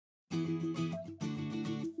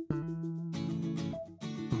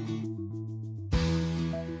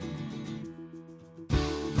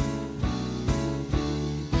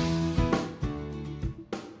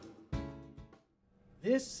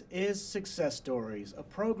This is Success Stories, a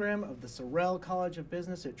program of the Sorrell College of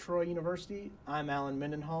Business at Troy University. I'm Alan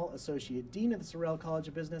Mendenhall, Associate Dean of the Sorrell College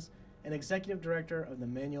of Business and Executive Director of the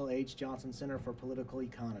Manuel H. Johnson Center for Political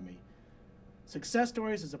Economy. Success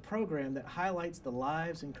Stories is a program that highlights the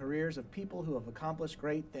lives and careers of people who have accomplished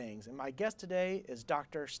great things. And my guest today is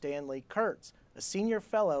Dr. Stanley Kurtz, a Senior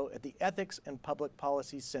Fellow at the Ethics and Public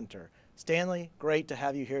Policy Center. Stanley, great to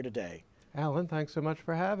have you here today. Alan, thanks so much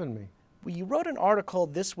for having me. Well, you wrote an article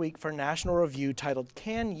this week for National Review titled,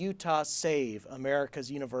 "Can Utah Save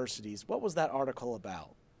America's Universities?" What was that article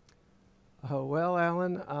about? Well,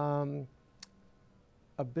 Alan,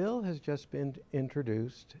 a bill has just been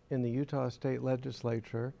introduced in the Utah State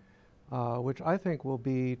Legislature, which I think will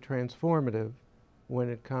be transformative when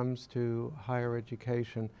it comes to higher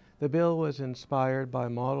education. The bill was inspired by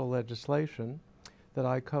model legislation that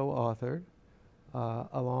I co-authored,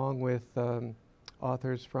 along with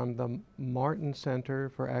authors from the Martin Center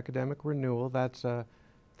for Academic Renewal. That's a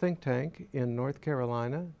think tank in North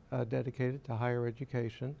Carolina dedicated to higher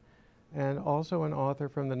education, and also an author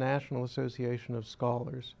from the National Association of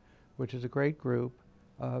Scholars, which is a great group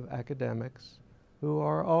of academics who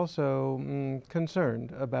are also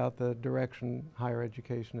concerned about the direction higher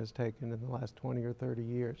education has taken in the last 20 or 30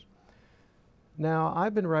 years. Now,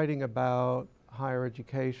 I've been writing about higher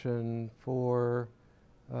education for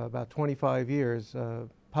about 25 years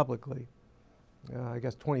publicly, I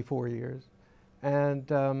guess 24 years.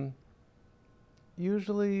 And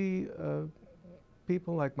usually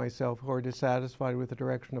people like myself who are dissatisfied with the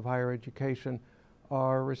direction of higher education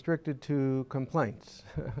are restricted to complaints.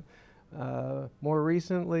 More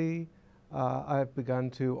recently, I've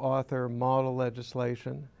begun to author model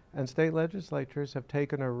legislation, and state legislatures have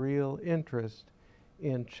taken a real interest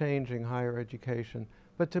in changing higher education.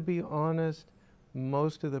 But to be honest,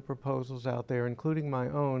 most of the proposals out there, including my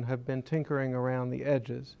own, have been tinkering around the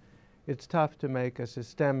edges. It's tough to make a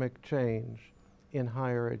systemic change in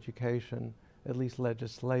higher education, at least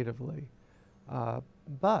legislatively.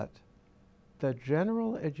 But the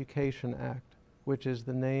General Education Act, which is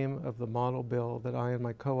the name of the model bill that I and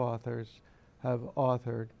my co-authors have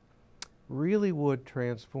authored, really would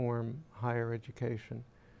transform higher education,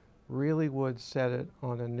 really would set it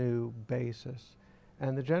on a new basis.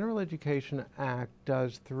 And the General Education Act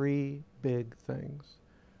does three big things.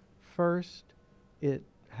 First, it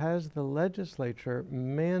has the legislature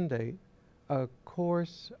mandate a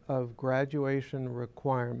course of graduation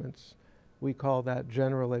requirements. We call that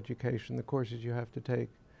general education, the courses you have to take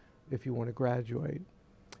if you want to graduate.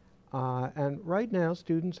 And right now,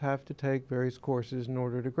 students have to take various courses in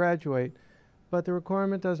order to graduate, but the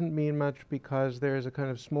requirement doesn't mean much because there's a kind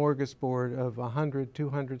of smorgasbord of 100,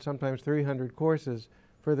 200, sometimes 300 courses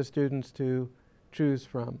for the students to choose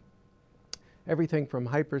from. Everything from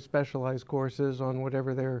hyper-specialized courses on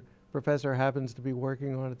whatever their professor happens to be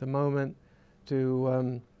working on at the moment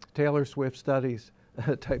to Taylor Swift studies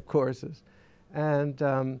type courses. And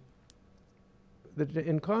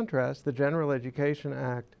in contrast, the General Education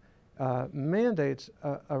Act mandates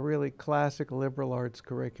a really classic liberal arts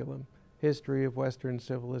curriculum. History of Western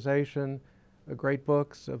civilization, great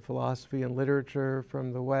books of philosophy and literature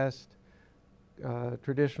from the West,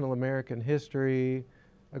 traditional American history,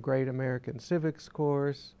 a great American civics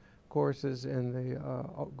course, courses in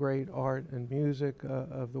the great art and music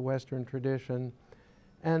of the Western tradition.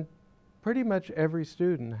 And pretty much every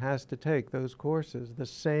student has to take those courses, the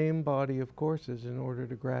same body of courses, in order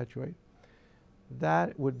to graduate.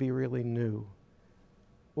 That would be really new.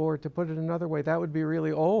 Or to put it another way, that would be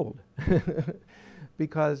really old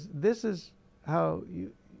because this is how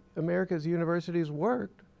America's universities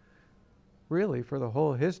worked really for the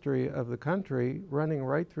whole history of the country, running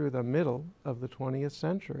right through the middle of the 20th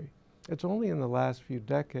century. It's only in the last few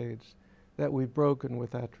decades that we've broken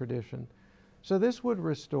with that tradition. So this would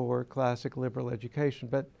restore classic liberal education,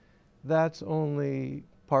 but that's only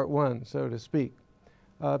part one, so to speak,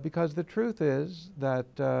 because the truth is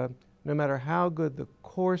that no matter how good the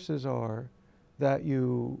courses are that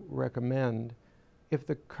you recommend, if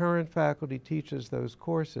the current faculty teaches those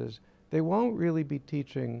courses, they won't really be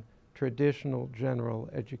teaching traditional general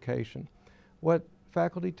education. What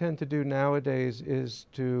faculty tend to do nowadays is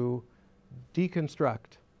to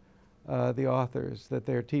deconstruct the authors that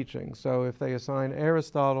they're teaching. So if they assign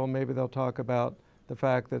Aristotle, maybe they'll talk about the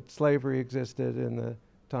fact that slavery existed in the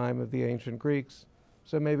time of the ancient Greeks.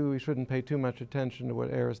 So maybe we shouldn't pay too much attention to what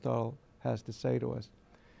Aristotle has to say to us.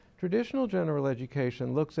 Traditional general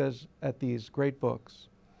education looks at these great books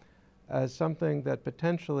as something that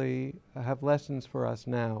potentially have lessons for us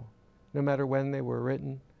now, no matter when they were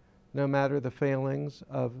written, no matter the failings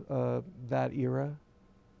of that era.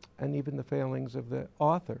 and even the failings of the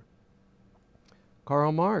author.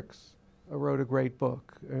 Karl Marx wrote a great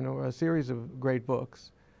book, a series of great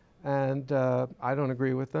books, and I don't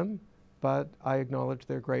agree with them, but I acknowledge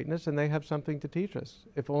their greatness, and they have something to teach us,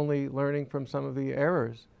 if only learning from some of the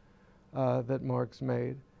errors that Marx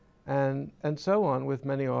made. And so on with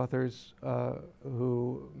many authors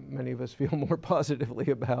who many of us feel more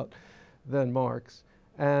positively about than Marx.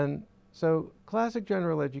 And so classic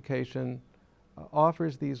general education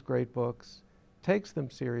offers these great books, takes them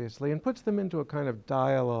seriously, and puts them into a kind of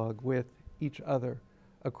dialogue with each other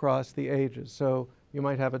across the ages. So you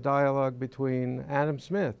might have a dialogue between Adam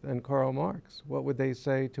Smith and Karl Marx. What would they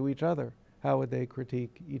say to each other? How would they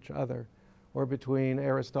critique each other? Or between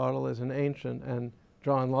Aristotle as an ancient and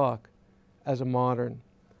John Locke as a modern,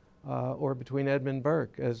 or between Edmund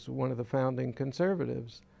Burke as one of the founding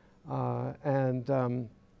conservatives and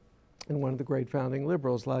one of the great founding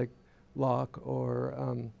liberals like Locke or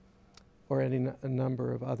a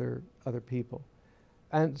number of other people.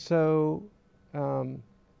 And so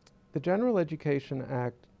the General Education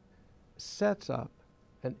Act sets up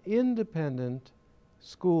an independent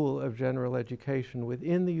school of general education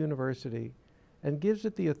within the university and gives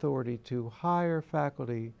it the authority to hire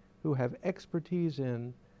faculty who have expertise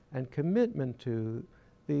in and commitment to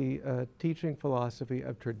the teaching philosophy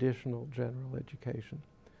of traditional general education.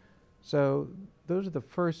 So those are the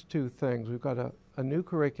first two things. We've got a new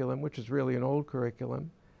curriculum, which is really an old curriculum,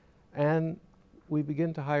 and we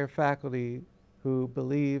begin to hire faculty who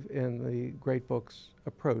believe in the great books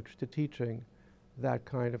approach to teaching that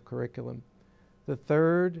kind of curriculum. The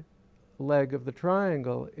third leg of the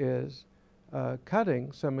triangle is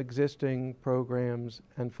cutting some existing programs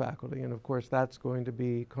and faculty, and of course that's going to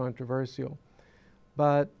be controversial.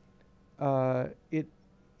 But it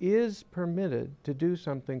is permitted to do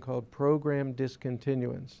something called program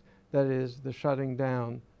discontinuance, that is the shutting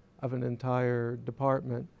down of an entire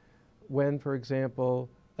department when, for example,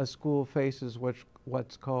 a school faces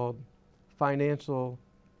what's called financial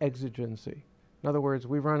exigency. In other words,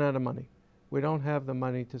 we've run out of money. We don't have the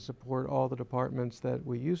money to support all the departments that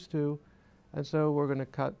we used to, and so we're going to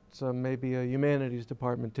cut some, maybe a humanities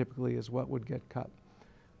department typically is what would get cut.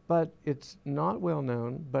 But it's not well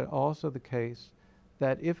known, but also the case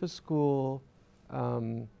that if a school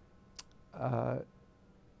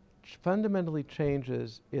fundamentally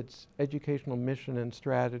changes its educational mission and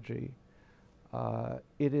strategy,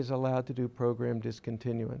 it is allowed to do program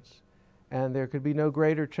discontinuance. And there could be no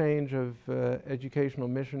greater change of educational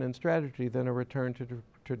mission and strategy than a return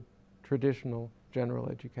to traditional general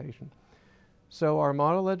education. So our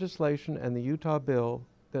model legislation and the Utah bill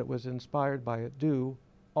that was inspired by it do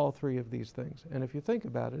all three of these things. And if you think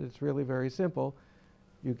about it, it's really very simple.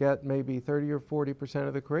 You get maybe 30 or 40%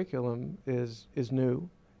 of the curriculum is new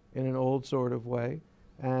in an old sort of way,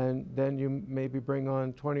 and then you maybe bring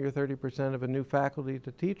on 20 or 30% of a new faculty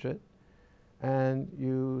to teach it, and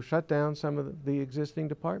you shut down some of the existing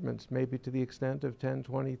departments, maybe to the extent of 10,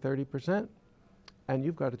 20, 30%, and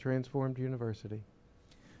you've got a transformed university.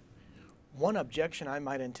 One objection I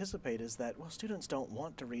might anticipate is that, well, students don't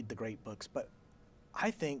want to read the great books, but I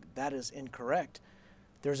think that is incorrect.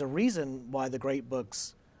 There's a reason why the great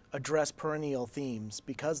books address perennial themes,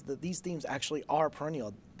 because these themes actually are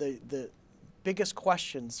perennial. The biggest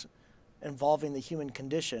questions involving the human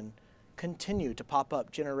condition continue to pop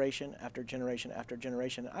up generation after generation after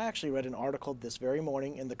generation. I actually read an article this very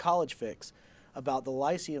morning in the College Fix about the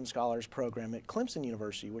Lyceum Scholars Program at Clemson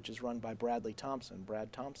University, which is run by Brad Thompson.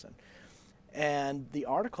 And the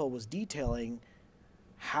article was detailing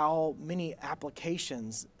how many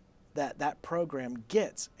applications that program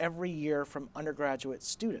gets every year from undergraduate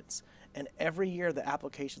students. And every year the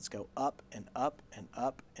applications go up and up and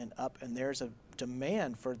up and up, and there's a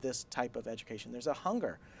demand for this type of education. There's a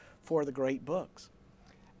hunger for the great books.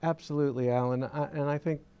 Absolutely, Alan. And I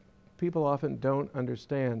think people often don't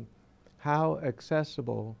understand how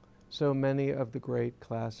accessible so many of the great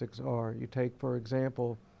classics are. You take, for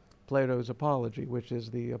example, Plato's Apology, which is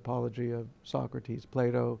the apology of Socrates.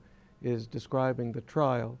 Plato is describing the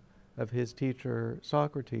trial of his teacher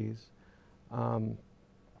Socrates.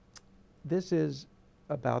 This is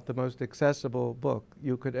about the most accessible book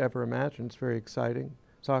you could ever imagine. It's very exciting.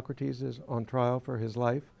 Socrates is on trial for his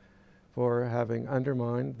life for having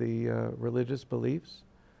undermined the religious beliefs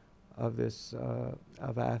of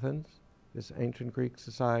of Athens, this ancient Greek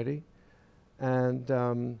society.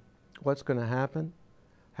 And what's going to happen?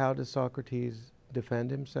 How does Socrates defend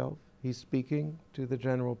himself? He's speaking to the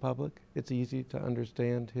general public. It's easy to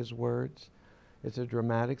understand his words. It's a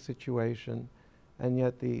dramatic situation, and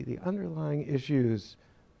yet the underlying issues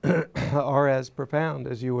are as profound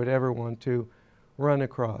as you would ever want to run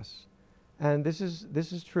across. And this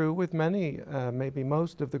is true with many, maybe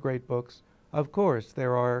most of the great books. Of course,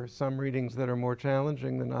 there are some readings that are more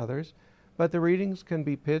challenging than others, but the readings can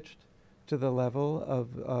be pitched to the level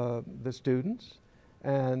of the students,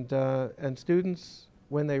 and students,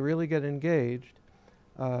 when they really get engaged,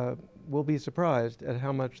 will be surprised at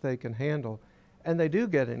how much they can handle. And they do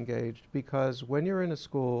get engaged because when you're in a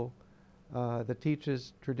school that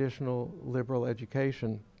teaches traditional liberal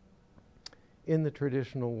education in the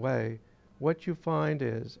traditional way, what you find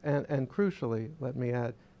is, and crucially, let me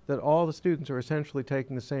add, that all the students are essentially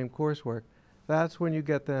taking the same coursework. That's when you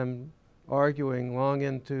get them arguing long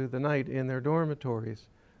into the night in their dormitories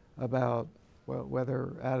about, well,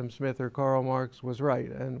 whether Adam Smith or Karl Marx was right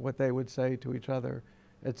and what they would say to each other,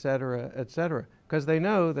 et cetera, because they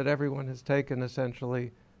know that everyone has taken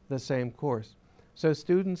essentially the same course. So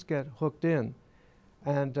students get hooked in.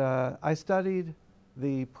 And I studied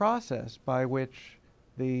the process by which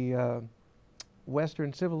the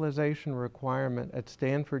Western civilization requirement at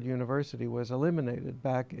Stanford University was eliminated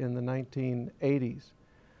back in the 1980s.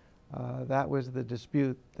 That was the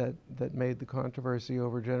dispute that made the controversy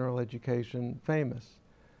over general education famous.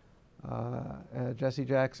 Jesse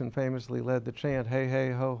Jackson famously led the chant, "Hey,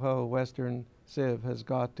 hey, ho, ho, Western Civ has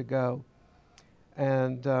got to go."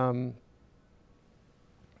 And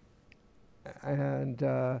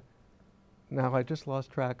now I just lost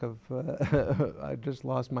track of, I just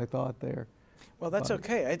lost my thought there. Well, that's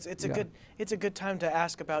okay. It's a good time to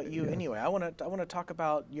ask about you Yes. anyway. I want to talk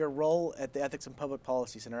about your role at the Ethics and Public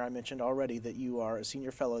Policy Center. I mentioned already that you are a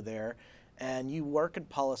senior fellow there, and you work in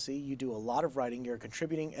policy. You do a lot of writing. You're a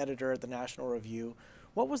contributing editor at the National Review.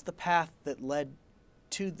 What was the path that led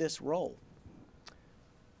to this role?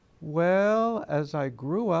 Well, as I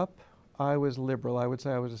grew up, I was liberal. I would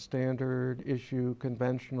say I was a standard issue,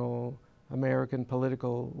 conventional American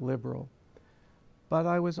political liberal. But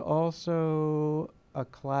I was also a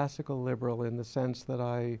classical liberal in the sense that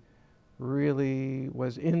I really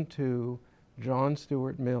was into John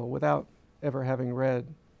Stuart Mill without ever having read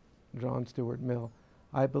John Stuart Mill.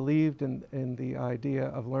 I believed in the idea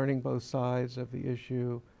of learning both sides of the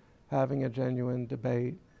issue, having a genuine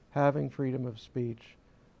debate, having freedom of speech.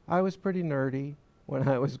 I was pretty nerdy when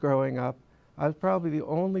I was growing up. I was probably the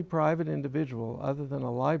only private individual, other than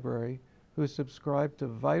a library, who subscribed to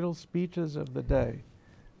vital speeches of the day.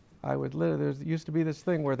 There used to be this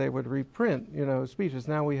thing where they would reprint, speeches.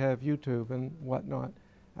 Now we have YouTube and whatnot.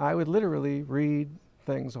 I would literally read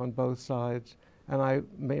things on both sides, and I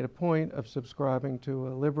made a point of subscribing to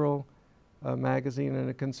a liberal magazine and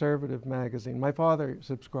a conservative magazine. My father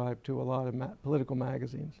subscribed to a lot of political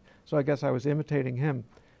magazines, so I guess I was imitating him,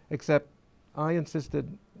 except I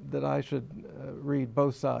insisted that I should read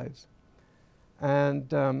both sides.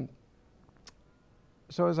 And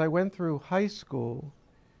so as I went through high school,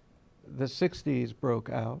 the 60s broke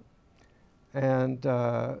out, and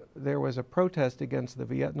there was a protest against the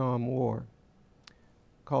Vietnam War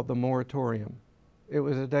called the moratorium. It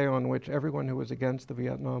was a day on which everyone who was against the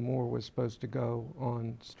Vietnam War was supposed to go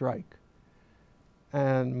on strike.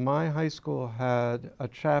 And my high school had a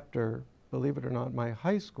chapter, believe it or not, my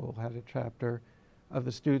high school had a chapter of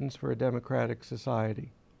the Students for a Democratic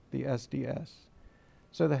Society, the SDS.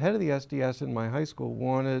 So the head of the SDS in my high school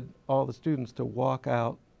wanted all the students to walk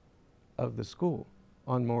out of the school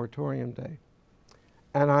on moratorium day.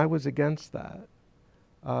 And I was against that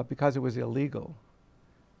because it was illegal.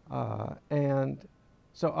 And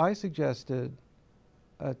so I suggested,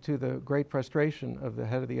 to the great frustration of the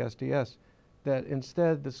head of the SDS, that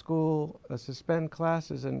instead the school suspend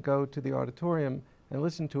classes and go to the auditorium and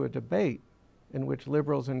listen to a debate in which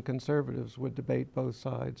liberals and conservatives would debate both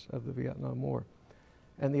sides of the Vietnam War.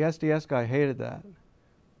 And the SDS guy hated that.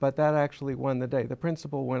 But that actually won the day. The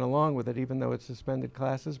principal went along with it, even though it suspended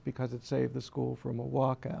classes, because it saved the school from a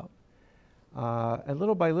walkout. And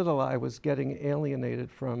little by little, I was getting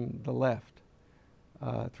alienated from the left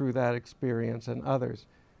through that experience and others.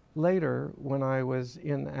 Later, when I was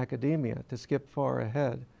in academia, to skip far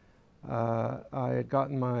ahead, I had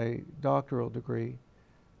gotten my doctoral degree.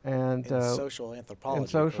 And in social anthropology. In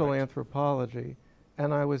social correct? anthropology.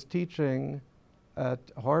 And I was teaching at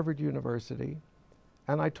Harvard University.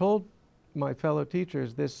 And I told my fellow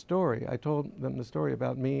teachers this story. I told them the story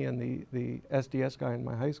about me and the SDS guy in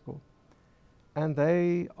my high school. And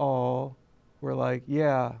they all were like,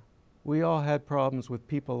 yeah, we all had problems with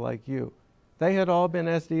people like you. They had all been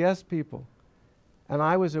SDS people. And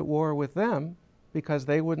I was at war with them because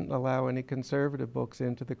they wouldn't allow any conservative books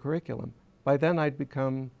into the curriculum. By then I'd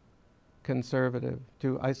become conservative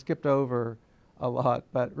too. I skipped over a lot,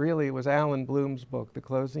 but really it was Alan Bloom's book, The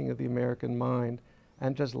Closing of the American Mind,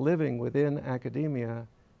 and just living within academia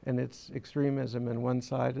and its extremism and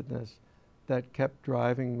one-sidedness that kept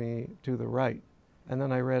driving me to the right. And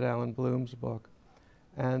then I read Alan Bloom's book.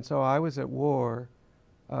 And so I was at war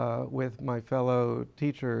with my fellow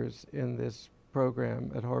teachers in this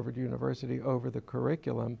program at Harvard University over the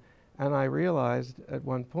curriculum, and I realized at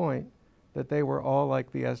one point that they were all like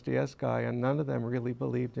the SDS guy, and none of them really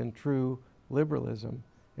believed in true liberalism,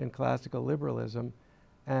 in classical liberalism,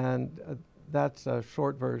 and that's a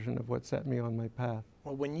short version of what set me on my path.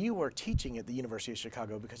 Well, when you were teaching at the University of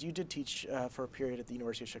Chicago, because you did teach for a period at the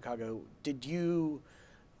University of Chicago, did you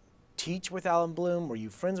teach with Alan Bloom? Were you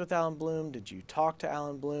friends with Alan Bloom? Did you talk to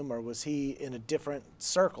Alan Bloom, or was he in a different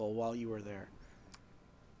circle while you were there?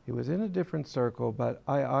 He was in a different circle, but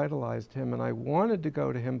I idolized him, and I wanted to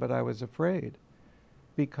go to him, but I was afraid,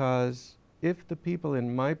 because if the people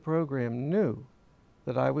in my program knew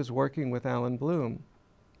that I was working with Alan Bloom,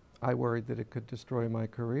 I worried that it could destroy my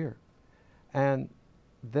career. And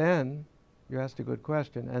then, you asked a good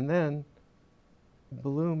question, and then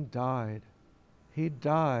Bloom died. He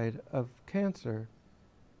died of cancer,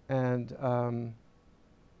 and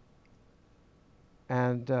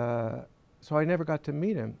so I never got to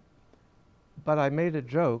meet him. But I made a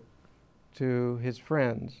joke to his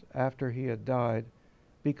friends after he had died,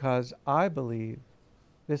 because I believe,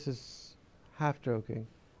 this is half joking,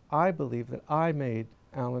 I believe that I made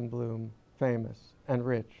Alan Bloom famous and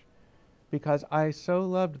rich, because I so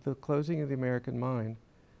loved The Closing of the American Mind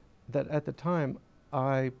that at the time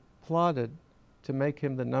I plotted to make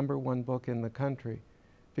him the #1 book in the country,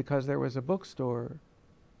 because there was a bookstore,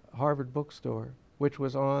 Harvard bookstore, which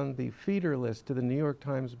was on the feeder list to the New York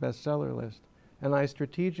Times bestseller list, and I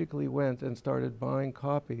strategically went and started buying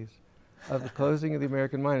copies of The Closing of the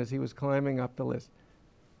American Mind as he was climbing up the list.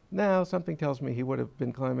 Now, something tells me he would have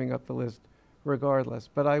been climbing up the list regardless,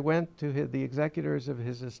 but I went to the executors of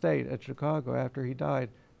his estate at Chicago after he died,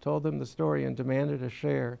 told them the story, and demanded a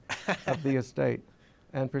share of the estate.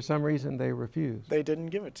 And for some reason, they refused. They didn't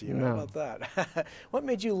give it to you. No. How about that? What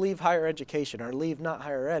made you leave higher education, or leave not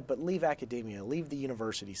higher ed, but leave academia, leave the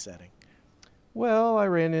university setting? Well, I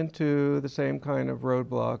ran into the same kind of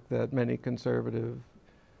roadblock that many conservative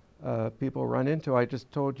people run into. I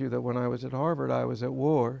just told you that when I was at Harvard, I was at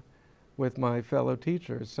war with my fellow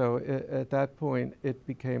teachers. So at that point, it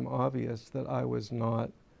became obvious that I was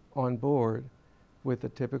not on board with the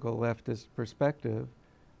typical leftist perspective.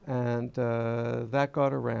 And that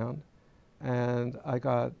got around, and I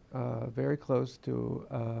got very close to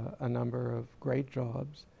a number of great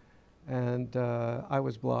jobs, and I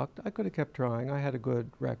was blocked. I could have kept trying. I had a good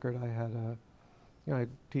record. I had I had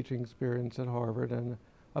teaching experience at Harvard and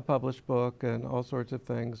a published book and all sorts of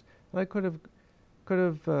things. And I could have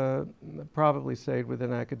probably stayed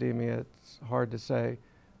within academia. It's hard to say,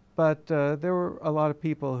 but there were a lot of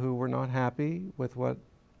people who were not happy with what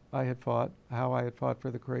I had fought, how I had fought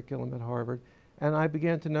for the curriculum at Harvard, and I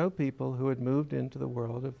began to know people who had moved into the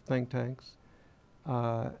world of think tanks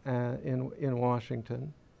in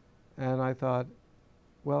Washington, and I thought,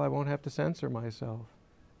 well, I won't have to censor myself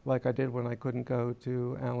like I did when I couldn't go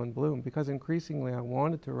to Alan Bloom, because increasingly I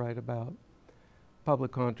wanted to write about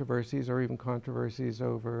public controversies or even controversies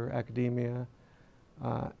over academia,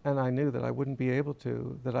 and I knew that I wouldn't be able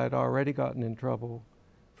to, that I'd already gotten in trouble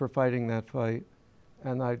for fighting that fight,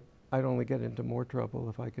 and I'd only get into more trouble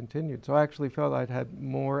if I continued. So I actually felt I'd had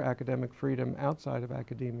more academic freedom outside of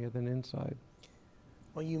academia than inside.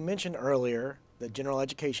 Well, you mentioned earlier the General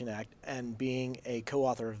Education Act and being a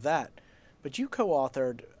co-author of that, but you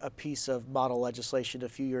co-authored a piece of model legislation a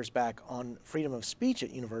few years back on freedom of speech at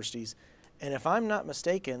universities, and if I'm not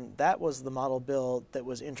mistaken, that was the model bill that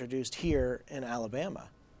was introduced here in Alabama.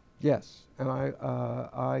 Yes, and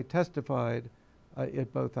I testified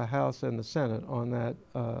at both the House and the Senate on that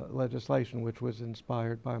legislation, which was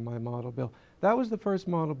inspired by my model bill. That was the first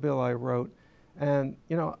model bill I wrote, and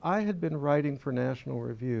you know, I had been writing for National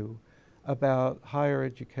Review about higher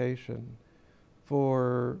education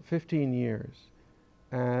for 15 years,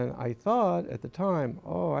 and I thought at the time,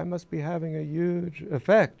 oh, I must be having a huge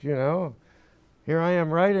effect, you know. Here I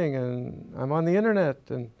am writing, and I'm on the internet,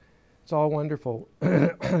 and it's all wonderful.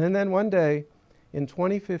 And then one day, in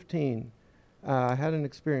 2015, I had an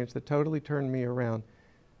experience that totally turned me around.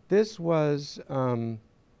 This was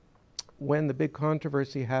when the big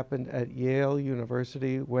controversy happened at Yale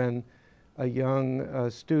University, when a young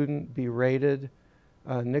student berated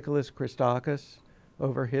Nicholas Christakis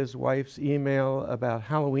over his wife's email about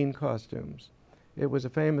Halloween costumes. It was a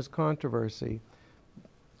famous controversy.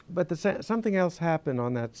 But something else happened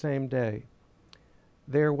on that same day.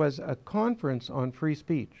 There was a conference on free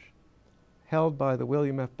speech held by the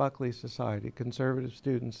William F. Buckley Society, Conservative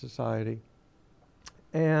Student Society.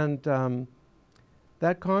 And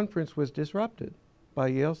that conference was disrupted by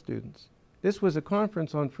Yale students. This was a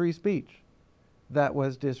conference on free speech that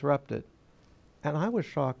was disrupted. And I was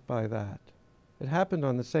shocked by that. It happened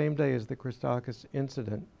on the same day as the Christakis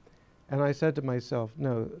incident. And I said to myself,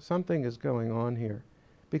 no, something is going on here.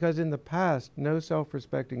 Because in the past, no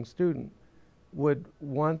self-respecting student would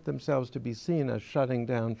want themselves to be seen as shutting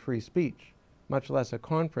down free speech, much less a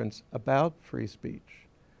conference about free speech.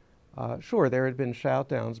 Sure, there had been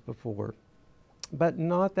shout-downs before, but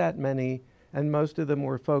not that many, and most of them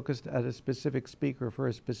were focused at a specific speaker for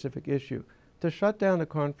a specific issue. To shut down a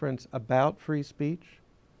conference about free speech,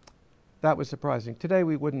 that was surprising. Today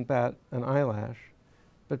we wouldn't bat an eyelash,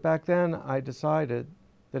 but back then I decided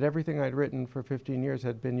that everything I'd written for 15 years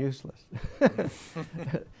had been useless.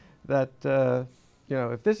 That, you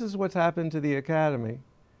know, if this is what's happened to the Academy,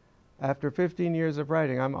 after 15 years of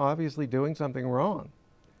writing, I'm obviously doing something wrong.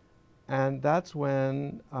 And that's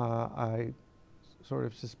when I sort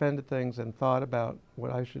of suspended things and thought about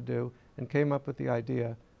what I should do and came up with the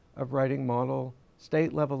idea of writing model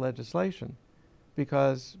state-level legislation,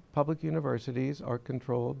 because public universities are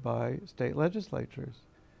controlled by state legislatures.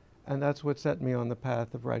 And that's what set me on the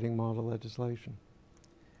path of writing model legislation.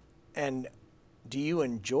 And do you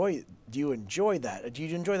enjoy that? Do you enjoy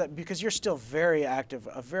that? Because you're still very active,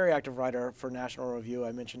 a very active writer for National Review.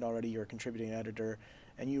 I mentioned already you're a contributing editor,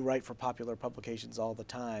 and you write for popular publications all the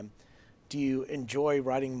time. Do you enjoy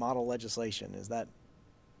writing model legislation? Is that?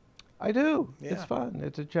 I do. Yeah. It's fun.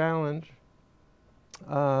 It's a challenge.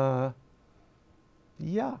 You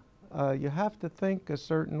have to think a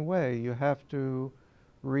certain way. You have to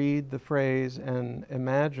read the phrase and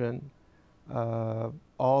imagine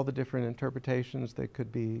all the different interpretations that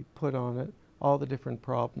could be put on it, all the different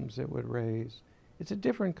problems it would raise. It's a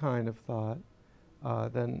different kind of thought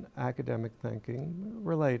than academic thinking,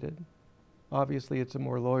 related. Obviously, it's a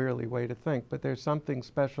more lawyerly way to think, but there's something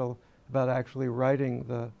special about actually writing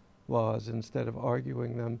the laws instead of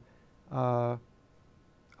arguing them. I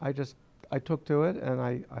took to it, and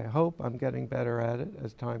I hope I'm getting better at it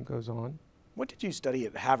as time goes on. What did you study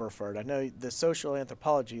at Haverford? I know the social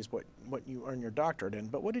anthropology is what you earned your doctorate in,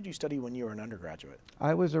 but what did you study when you were an undergraduate?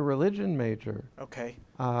 I was a religion major. Okay.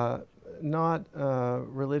 Not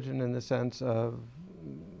religion in the sense of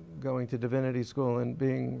going to divinity school and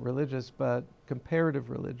being religious, but comparative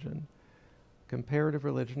religion. Comparative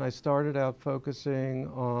religion. I started out focusing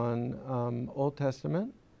on Old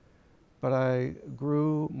Testament, but I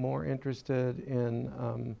grew more interested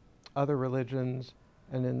in other religions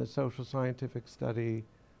and in the social scientific study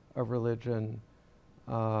of religion.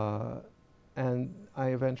 And I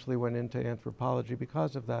eventually went into anthropology.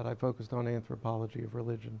 Because of that, I focused on anthropology of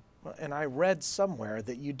religion. Well, and I read somewhere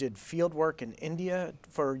that you did field work in India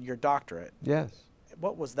for your doctorate. Yes.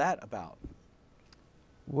 What was that about?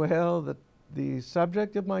 Well, the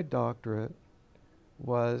subject of my doctorate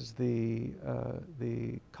was the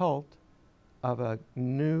cult of a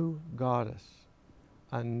new goddess.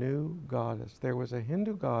 A new goddess. There was a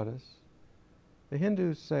Hindu goddess. The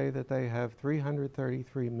Hindus say that they have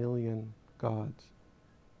 333 million gods,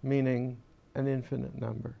 meaning an infinite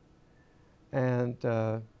number. And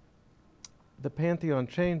the pantheon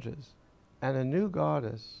changes, and a new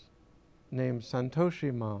goddess named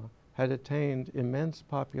Santoshi Ma had attained immense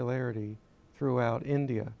popularity throughout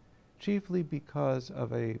India, chiefly because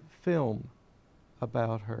of a film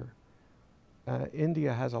about her.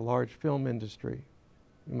 India has a large film industry.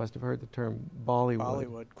 You must have heard the term Bollywood.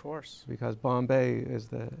 Bollywood, of course. Because Bombay is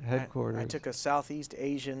the headquarters. I took a Southeast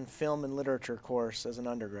Asian film and literature course as an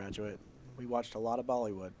undergraduate. We watched a lot of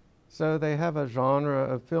Bollywood. So they have a genre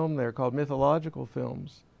of film there called mythological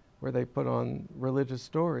films, where they put on religious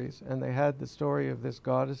stories. And they had the story of this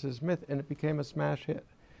goddess's myth, and it became a smash hit.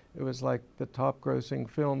 It was like the top-grossing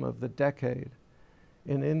film of the decade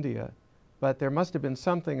in India. But there must have been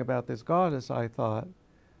something about this goddess, I thought,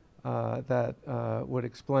 that would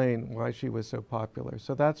explain why she was so popular.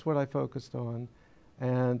 So that's what I focused on,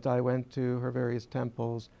 and I went to her various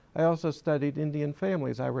temples. I also studied Indian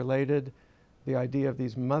families. I related the idea of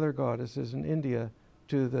these mother goddesses in India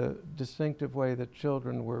to the distinctive way that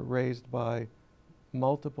children were raised by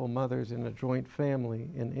multiple mothers in a joint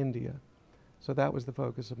family in India. So that was the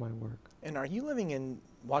focus of my work. And are you living in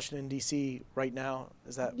Washington, D.C. right now?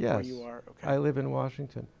 Is that Yes, where you are? Okay. I live in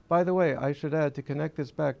Washington. By the way, I should add, to connect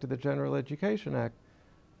this back to the General Education Act,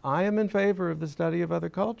 I am in favor of the study of other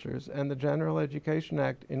cultures, and the General Education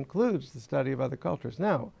Act includes the study of other cultures.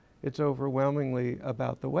 Now, it's overwhelmingly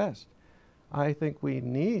about the West. I think we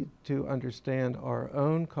need to understand our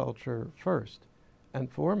own culture first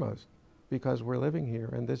and foremost, because we're living here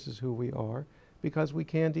and this is who we are, because we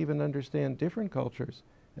can't even understand different cultures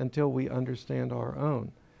until we understand our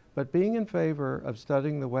own. But being in favor of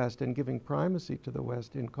studying the West and giving primacy to the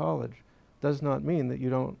West in college does not mean that you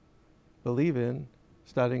don't believe in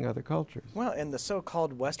studying other cultures. Well, and the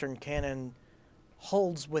so-called Western canon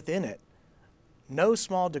holds within it no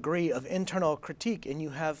small degree of internal critique, and you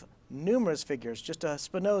have numerous figures, just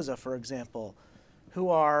Spinoza, for example, who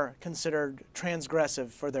are considered transgressive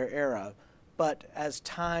for their era, but as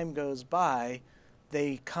time goes by,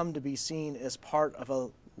 they come to be seen as part of a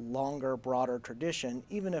longer, broader tradition,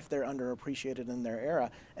 even if they're underappreciated in their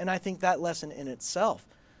era. And I think that lesson in itself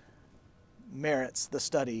merits the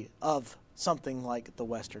study of something like the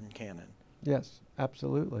Western canon. Yes,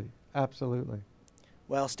 absolutely, absolutely.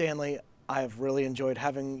 Well, Stanley, I have really enjoyed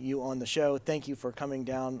having you on the show. Thank you for coming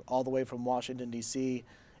down all the way from Washington, D.C.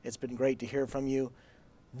 It's been great to hear from you.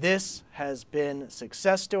 This has been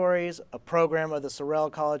Success Stories, a program of the Sorrell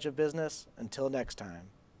College of Business. Until next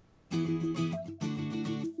time.